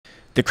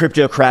The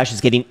crypto crash is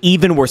getting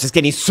even worse. It's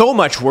getting so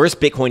much worse.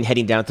 Bitcoin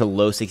heading down to the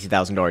low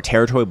 $60,000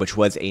 territory, which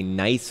was a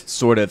nice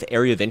sort of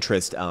area of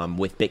interest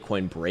with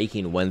Bitcoin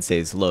breaking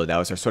Wednesday's low. That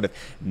was our sort of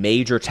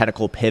major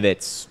technical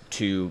pivots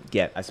to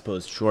get, I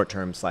suppose,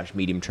 short-term /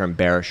 medium-term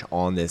bearish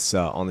on this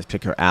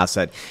particular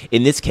asset.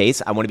 In this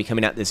case, I want to be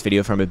coming at this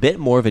video from a bit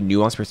more of a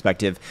nuanced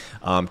perspective,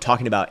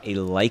 talking about a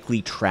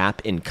likely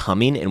trap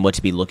incoming and what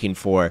to be looking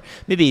for,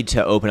 maybe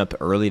to open up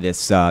early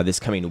this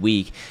coming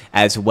week,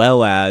 as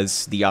well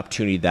as the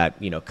opportunity that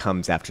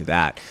comes after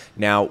that.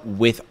 Now,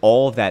 with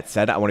all of that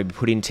said, I want to be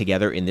putting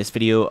together in this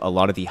video a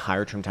lot of the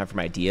higher-term time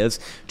frame ideas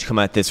to come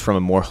at this from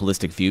a more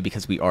holistic view,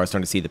 because we are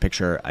starting to see the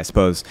picture, I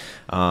suppose,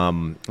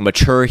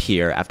 mature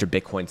here after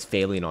Bitcoin's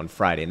failing on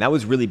Friday. And that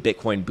was really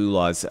Bitcoin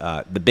Boolah's,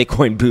 the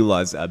Bitcoin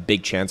Boolah's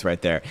big chance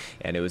right there.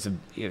 And it was,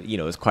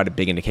 it was quite a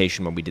big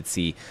indication when we did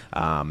see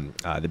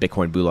the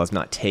Bitcoin Boolahs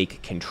not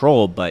take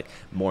control, but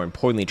more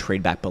importantly,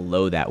 trade back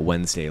below that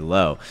Wednesday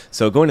low.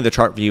 So going to the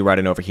chart view right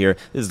in over here,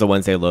 this is the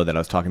Wednesday low that I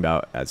was talking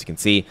about, as you can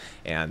see.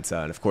 And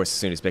of course, as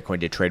soon as Bitcoin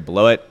did trade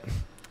below it,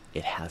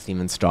 it hasn't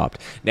even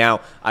stopped.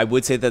 Now, I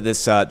would say that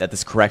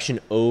this correction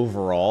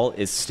overall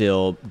is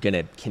still going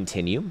to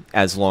continue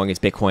as long as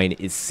Bitcoin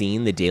is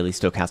seeing the daily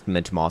stochastic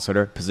momentum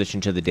oscillator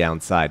positioned to the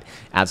downside.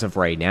 As of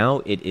right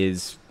now, it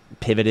is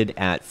pivoted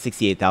at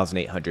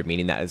 68,800,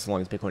 meaning that as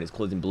long as Bitcoin is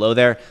closing below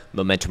there,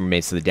 momentum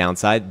remains to the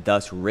downside,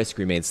 thus risk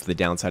remains to the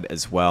downside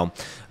as well.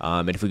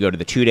 And if we go to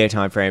the 2-day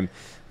time frame,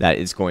 that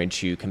is going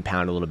to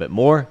compound a little bit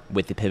more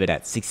with the pivot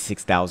at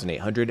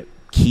 66,800.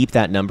 Keep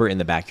that number in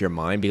the back of your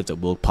mind because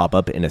it will pop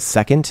up in a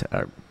second,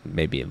 or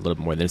maybe a little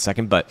bit more than a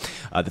second. But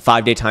the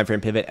 5-day time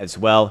frame pivot as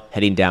well,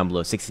 heading down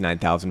below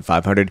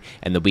 69,500,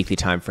 and the weekly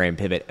time frame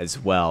pivot as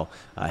well,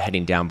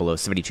 heading down below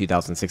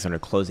 72,600,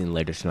 closing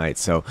later tonight.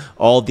 So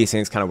all of these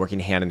things kind of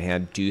working hand in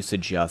hand do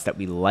suggest that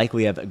we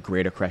likely have a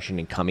greater correction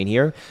incoming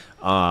here,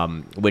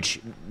 which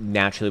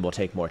naturally will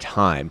take more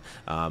time.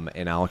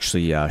 And I'll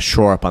actually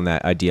shore up on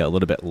that idea a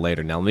little bit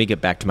later. Now, let me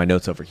get back to my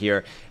notes over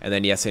here. And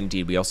then, yes,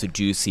 indeed, we also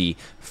do see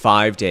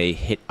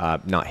 5-day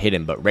not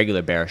hidden, but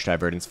regular bearish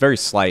divergence, very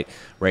slight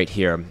right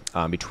here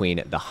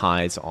between the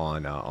highs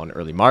on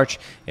early March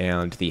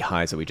and the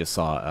highs that we just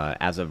saw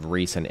as of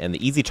recent. And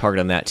the easy target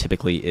on that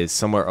typically is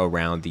somewhere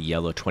around the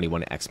yellow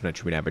 21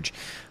 exponential moving average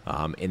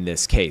in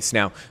this case.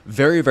 Now,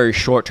 very, very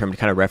short term, to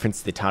kind of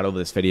reference the title of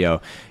this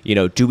video,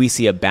 do we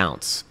see a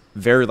bounce?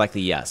 Very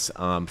likely, yes.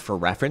 For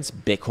reference,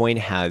 Bitcoin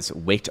has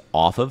wicked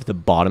off of the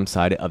bottom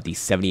side of the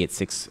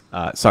 78.6,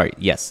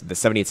 the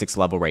 78.6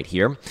 level right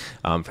here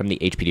from the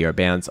HPDR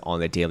bands on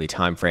the daily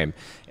time frame.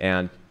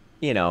 And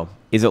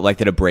is it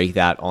likely to break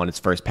that on its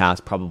first pass?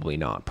 Probably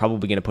not.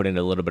 Probably going to put in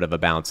a little bit of a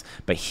bounce.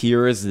 But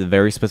here is the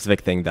very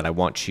specific thing that I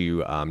want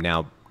to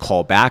now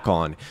call back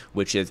on,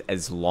 which is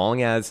as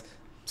long as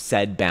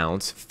said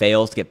bounce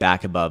fails to get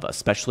back above,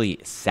 especially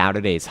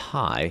Saturday's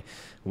high,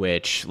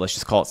 which let's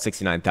just call it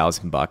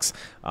 69,000 bucks.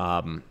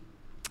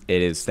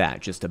 It is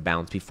that just a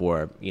bounce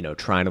before,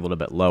 trying a little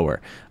bit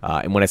lower.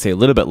 And when I say a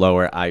little bit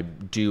lower, I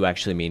do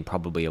actually mean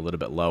probably a little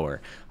bit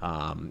lower,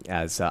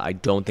 as I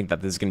don't think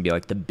that this is going to be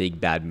like the big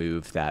bad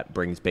move that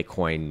brings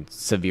Bitcoin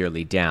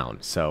severely down.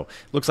 So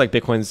looks like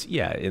Bitcoin's,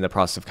 in the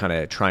process of kind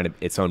of trying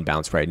its own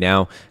bounce right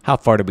now. How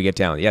far did we get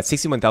down? Yeah,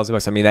 61,000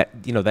 bucks. I mean, that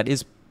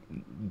is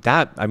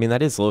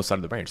the low side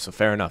of the range, so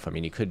fair enough. I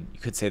mean, you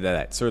could say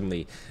that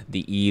certainly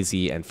the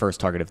easy and first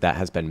target of that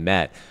has been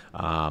met.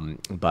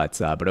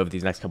 But over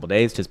these next couple of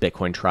days, does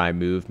Bitcoin try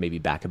move maybe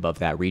back above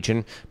that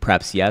region?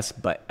 Perhaps yes,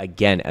 but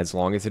again, as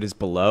long as it is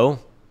below,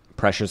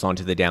 pressures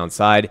onto the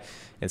downside,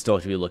 and still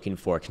have to be looking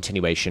for a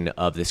continuation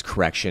of this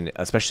correction,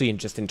 especially in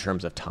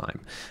terms of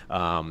time.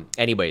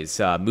 Anyways,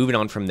 moving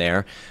on from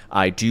there,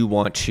 I do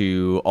want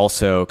to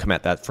also come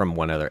at that from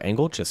one other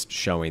angle, just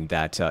showing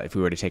that if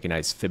we were to take a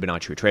nice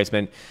Fibonacci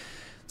retracement,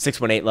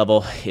 618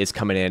 level is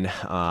coming in,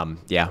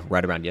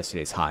 right around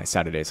yesterday's high,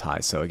 Saturday's high.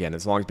 So again,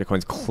 as long as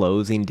Bitcoin's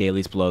closing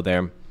dailies below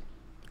there,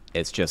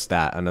 it's just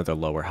that another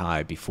lower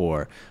high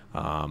before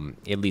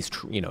at least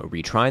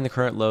retrying the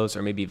current lows,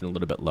 or maybe even a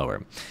little bit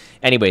lower.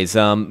 Anyways,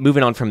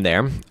 moving on from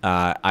there,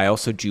 I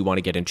also do want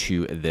to get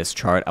into this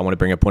chart. I want to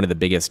bring up one of the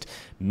biggest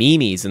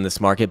memes in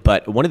this market,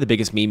 but one of the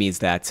biggest memes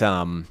that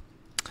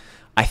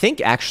I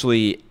think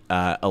actually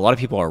a lot of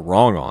people are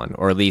wrong on,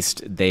 or at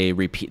least they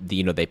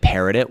they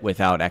parrot it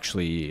without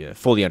actually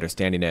fully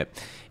understanding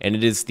it. And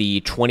it is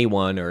the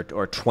 21 or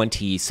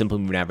 20 simple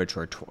moving average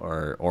or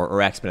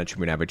exponential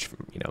moving average.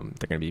 They're going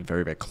to be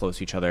very, very close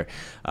to each other.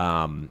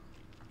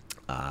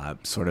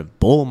 Sort of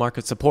bull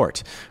market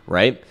support,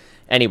 right?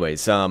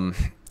 Anyways,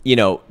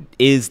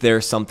 is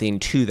there something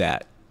to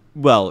that?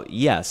 Well,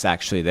 yes,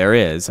 actually there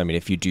is. I mean,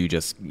 if you do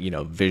just,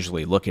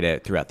 visually look at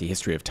it throughout the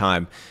history of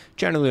time,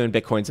 generally when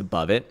Bitcoin's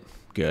above it,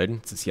 good.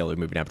 It's this yellow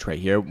moving average right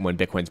here. When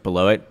Bitcoin's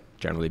below it,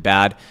 generally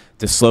bad.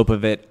 The slope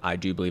of it, I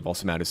do believe,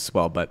 also matters as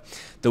well. But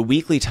the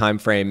weekly time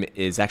frame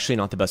is actually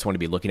not the best one to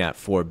be looking at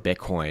for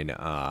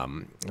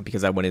Bitcoin,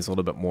 because that one is a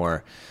little bit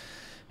more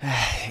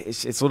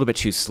it's a little bit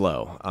too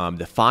slow.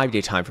 The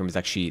 5-day time frame is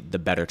actually the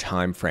better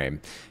time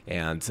frame.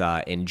 And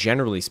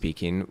generally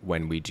speaking,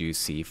 when we do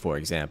see, for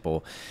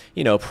example,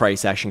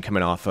 price action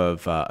coming off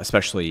of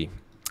especially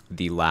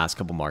the last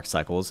couple market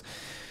cycles,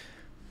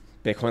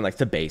 Bitcoin likes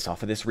to base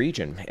off of this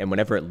region. And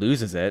whenever it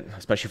loses it,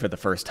 especially for the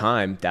first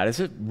time, that is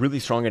a really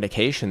strong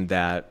indication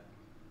that,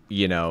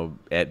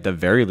 at the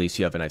very least,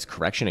 you have a nice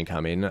correction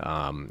incoming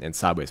and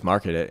sideways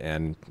market,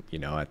 and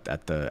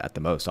at the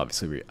most,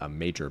 obviously, a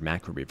major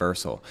macro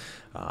reversal.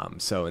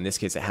 So in this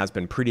case, it has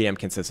been pretty damn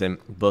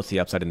consistent, both the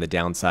upside and the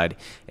downside.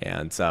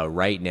 And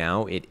right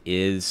now, it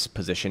is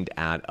positioned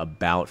at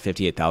about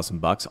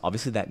 $58,000.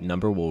 Obviously, that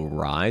number will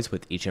rise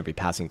with each and every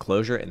passing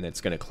closure, and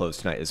it's going to close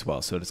tonight as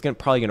well. So it's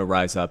probably going to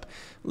rise up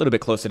a little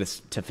bit closer to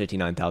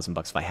 $59,000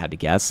 if I had to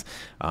guess.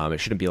 It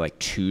shouldn't be like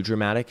too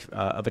dramatic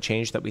of a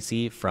change that we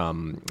see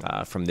from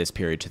this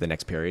period to the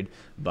next period.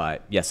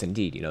 But yes,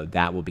 indeed,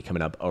 that will be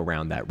coming up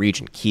around that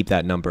region. Keep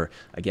that number,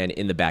 again,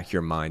 in the back of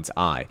your mind's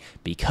eye,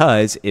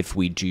 because if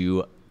we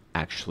do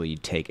actually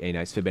take a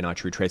nice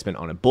Fibonacci retracement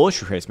on a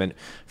bullish retracement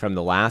from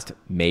the last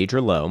major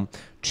low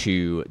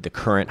to the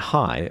current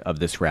high of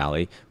this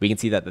rally, we can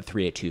see that the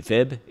 382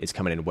 fib is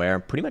coming in where?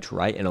 Pretty much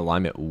right in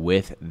alignment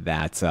with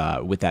that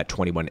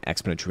 21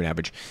 exponential moving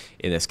average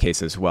in this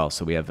case as well.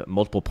 So we have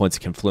multiple points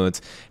of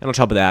confluence. And on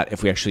top of that,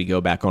 if we actually go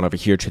back on over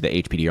here to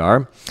the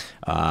HPDR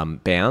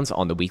bands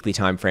on the weekly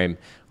time frame,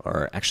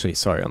 or actually,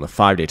 sorry, on the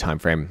 5-day time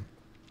frame,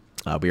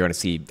 we're going to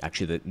see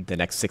actually the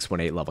next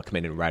 618 level come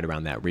in right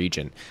around that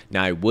region.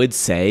 Now, I would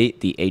say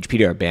the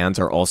HPDR bands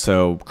are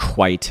also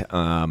quite,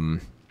 I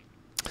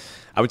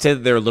would say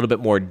that they're a little bit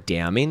more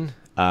damning,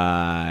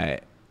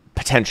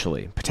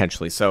 potentially.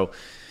 So,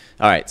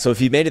 all right, so if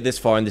you made it this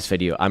far in this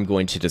video, I'm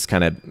going to just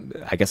kind of,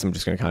 I guess I'm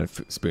just going to kind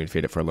of spoon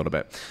feed it for a little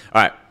bit.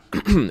 All right,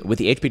 with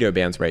the HPDR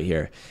bands right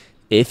here,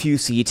 if you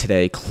see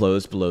today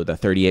close below the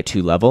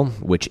 38.2 level,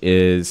 which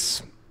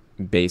is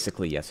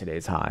basically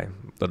yesterday's high,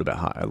 a little bit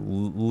high, a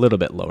little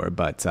bit lower,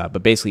 but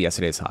basically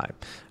yesterday's high,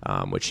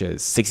 which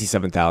is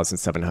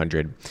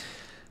 67,700.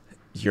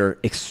 You're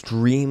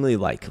extremely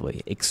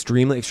likely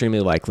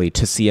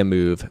to see a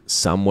move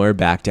somewhere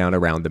back down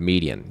around the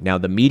median. Now,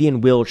 the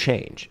median will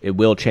change. It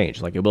will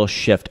change. Like, it will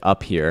shift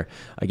up here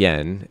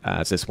again,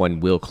 as this one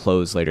will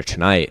close later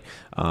tonight.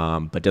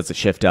 But does it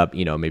shift up,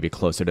 maybe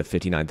closer to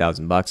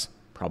 $59,000?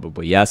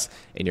 Probably yes,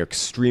 and you're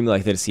extremely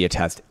likely to see a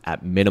test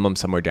at minimum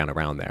somewhere down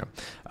around there.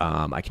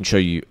 I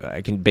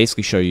can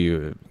basically show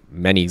you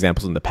many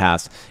examples in the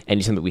past.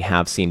 Anytime that we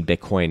have seen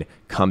Bitcoin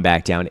come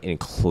back down and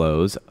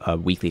close a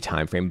weekly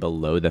time frame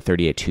below the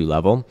 38.2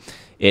 level,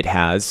 it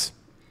has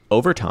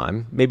over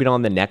time, maybe not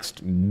on the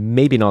next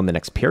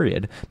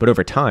period, but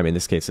over time, in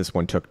this case, this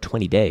one took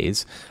 20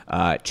 days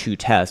to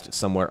test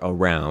somewhere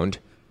around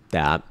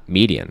that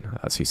median.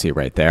 So you see it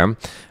right there.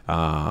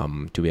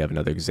 Do we have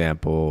another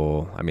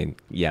example? I mean,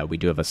 yeah, we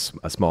do have a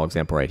small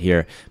example right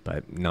here,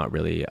 but not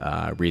really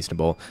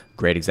reasonable.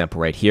 Great example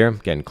right here.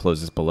 Again,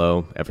 closes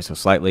below ever so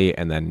slightly,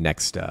 and then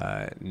next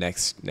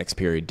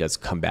period does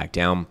come back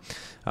down.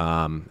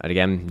 And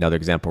again, another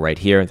example right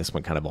here. This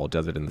one kind of all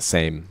does it in the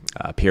same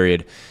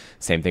period.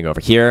 Same thing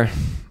over here.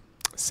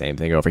 Same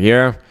thing over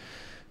here.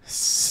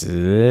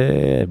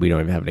 We don't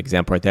even have an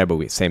example right there,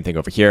 but same thing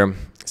over here.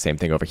 Same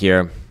thing over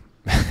here.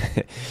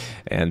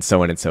 And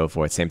so on and so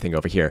forth. Same thing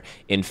over here.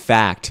 In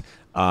fact,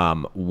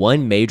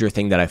 one major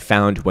thing that I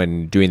found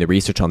when doing the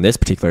research on this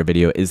particular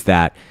video is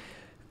that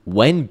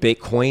when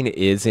Bitcoin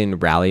is in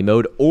rally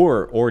mode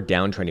or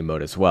downtrending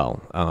mode as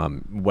well,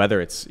 whether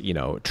it's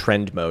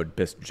trend mode,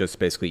 just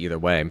basically either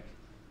way,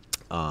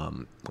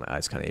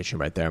 it's kind of itching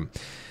right there.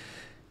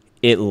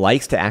 It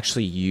likes to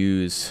actually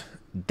use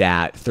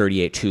that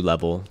 38.2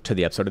 level to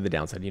the upside or the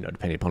downside,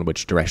 depending upon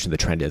which direction the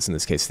trend is. In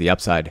this case, the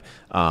upside,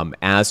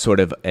 as sort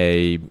of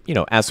a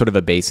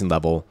basing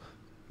level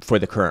for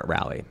the current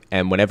rally.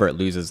 And whenever it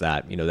loses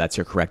that, that's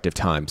your corrective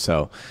time.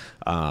 So,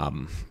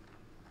 as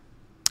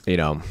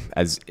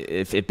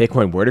if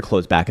Bitcoin were to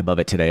close back above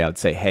it today, I would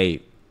say,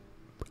 hey,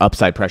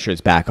 upside pressure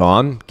is back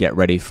on. Get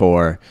ready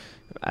for,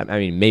 I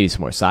mean, maybe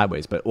some more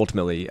sideways, but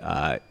ultimately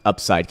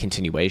upside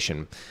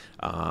continuation.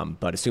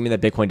 But assuming that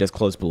Bitcoin does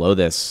close below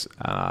this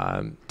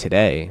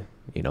today,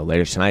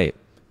 later tonight,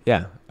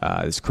 yeah,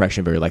 this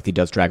correction very likely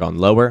does drag on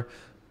lower,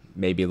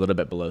 maybe a little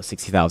bit below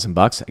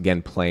 $60,000.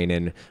 Again, playing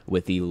in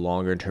with the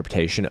longer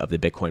interpretation of the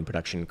Bitcoin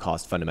production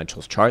cost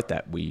fundamentals chart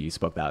that we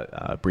spoke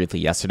about briefly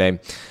yesterday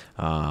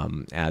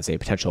as a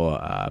potential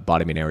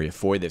bottoming area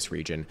for this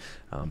region.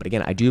 But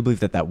again, I do believe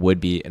that would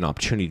be an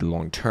opportunity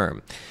long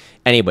term.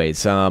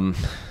 Anyways,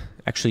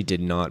 actually did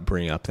not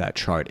bring up that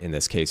chart in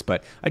this case,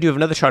 but I do have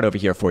another chart over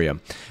here for you.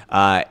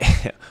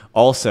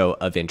 Also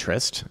of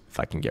interest, if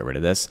I can get rid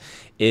of this,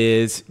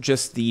 is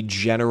just the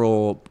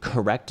general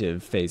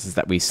corrective phases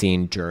that we've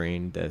seen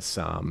during this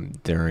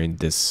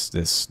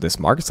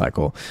market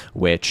cycle,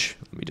 which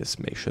let me just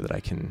make sure that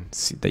I can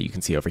see, that you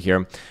can see over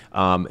here.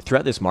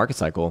 Throughout this market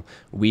cycle,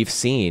 we've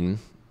seen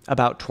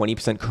about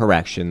 20%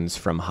 corrections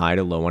from high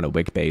to low on a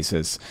wick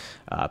basis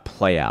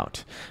play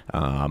out.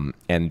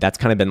 And that's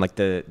kind of been like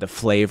the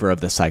flavor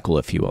of the cycle,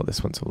 if you will.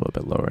 This one's a little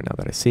bit lower now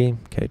that I see.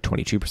 Okay,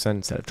 22%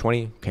 instead of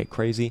 20. Okay,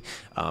 crazy.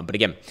 But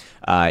again,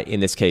 in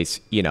this case,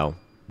 you know,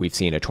 we've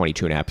seen a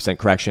 22.5%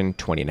 correction,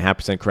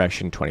 20.5%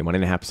 correction,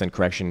 21.5%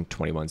 correction,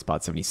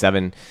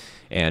 21.77.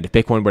 And if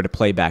Bitcoin were to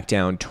play back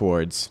down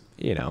towards,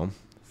 you know,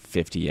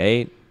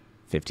 58,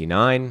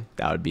 59,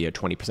 that would be a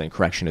 20%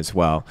 correction as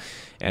well.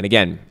 And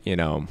again, you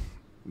know,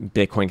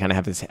 Bitcoin kind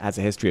of has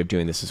a history of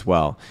doing this as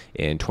well.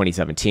 In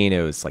 2017,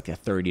 it was like a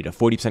 30 to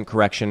 40%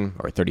 correction,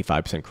 or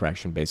 35%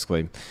 correction,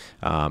 basically.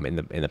 In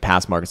the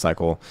past market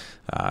cycle,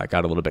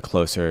 got a little bit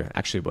closer.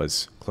 Actually,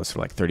 was closer to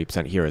like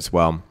 30% here as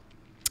well.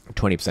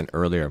 20%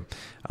 earlier.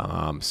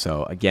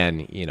 So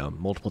again, you know,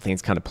 multiple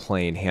things kind of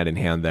playing hand in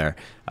hand there.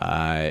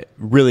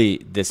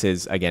 Really, this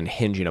is, again,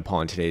 hinging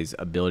upon today's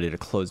ability to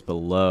close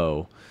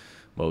below,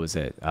 what was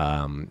it,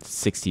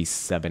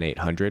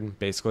 67,800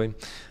 basically.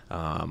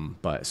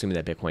 But assuming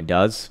that Bitcoin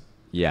does,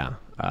 yeah,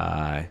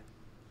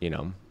 you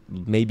know,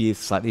 maybe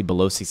slightly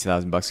below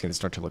 60,000 bucks, going to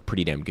start to look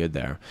pretty damn good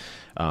there.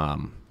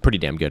 Pretty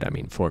damn good, I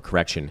mean, for a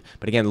correction.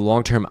 But again, the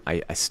long term,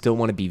 I still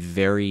want to be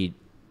very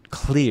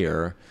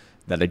clear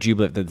that I do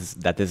believe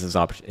that this is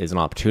an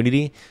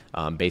opportunity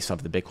based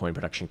off the Bitcoin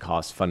production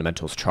cost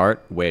fundamentals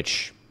chart,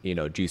 which, you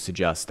know, do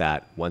suggest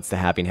that once the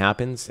halving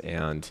happens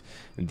and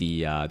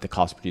the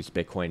cost to produce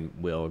Bitcoin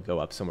will go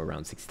up somewhere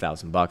around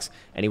 60,000 bucks,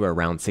 anywhere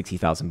around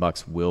 60,000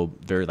 bucks will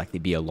very likely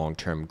be a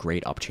long-term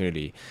great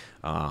opportunity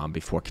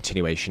before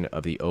continuation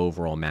of the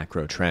overall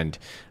macro trend.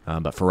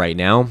 But for right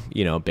now,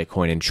 you know,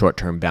 Bitcoin in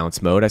short-term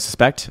bounce mode, I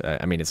suspect.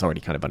 I mean, it's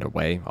already kind of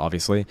underway,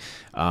 obviously.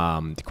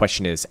 The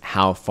question is,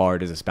 how far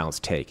does this bounce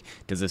take?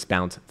 Does this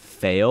bounce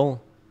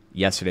fail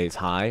yesterday's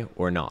high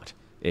or not?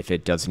 If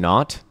it does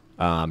not,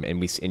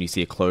 and you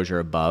see a closure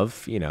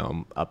above, you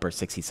know, upper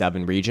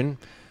 67 region,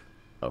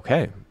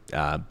 okay,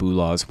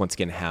 Boulahs once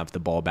again have the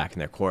ball back in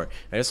their court.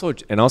 I also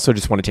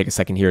just want to take a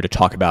second here to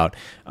talk about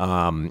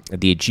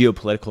the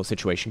geopolitical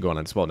situation going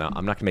on as well. Now,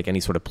 I'm not going to make any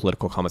sort of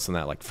political comments on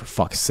that, like, for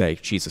fuck's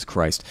sake, Jesus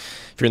Christ.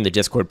 If you're in the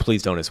Discord,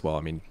 please don't as well.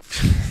 I mean,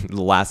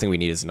 the last thing we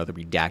need is another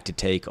redacted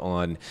take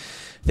on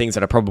things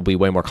that are probably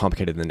way more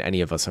complicated than any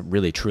of us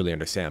really truly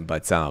understand.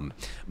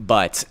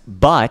 But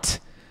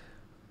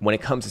when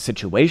it comes to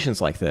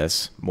situations like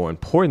this, more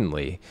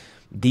importantly,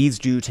 these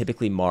do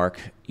typically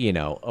mark, you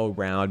know,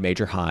 around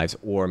major highs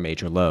or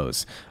major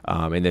lows.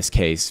 In this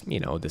case,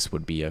 you know, this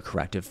would be a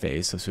corrective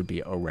phase. This would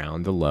be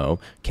around the low.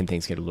 Can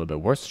things get a little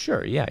bit worse?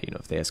 Sure, yeah, you know,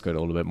 if they escalate a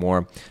little bit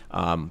more.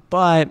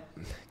 But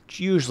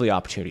usually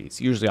opportunities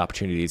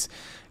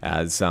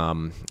as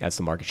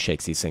the market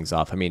shakes these things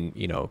off. I mean,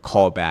 you know,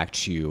 call back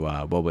to,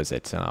 what was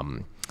it?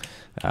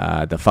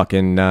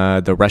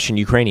 The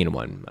Russian-Ukrainian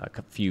one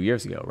a few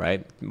years ago,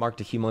 right?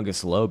 Marked a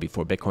humongous low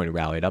before Bitcoin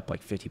rallied up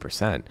like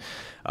 50%.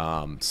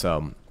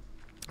 So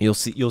you'll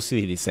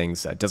see these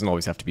things. It doesn't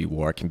always have to be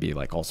war. It can be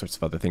like all sorts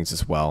of other things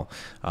as well.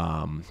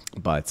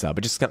 But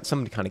just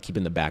something to kind of keep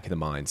in the back of the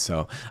mind.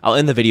 So I'll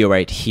end the video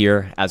right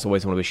here. As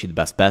always, I want to wish you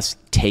the best.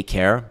 Take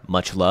care,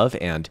 much love,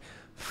 and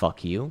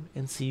fuck you,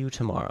 and see you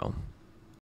tomorrow.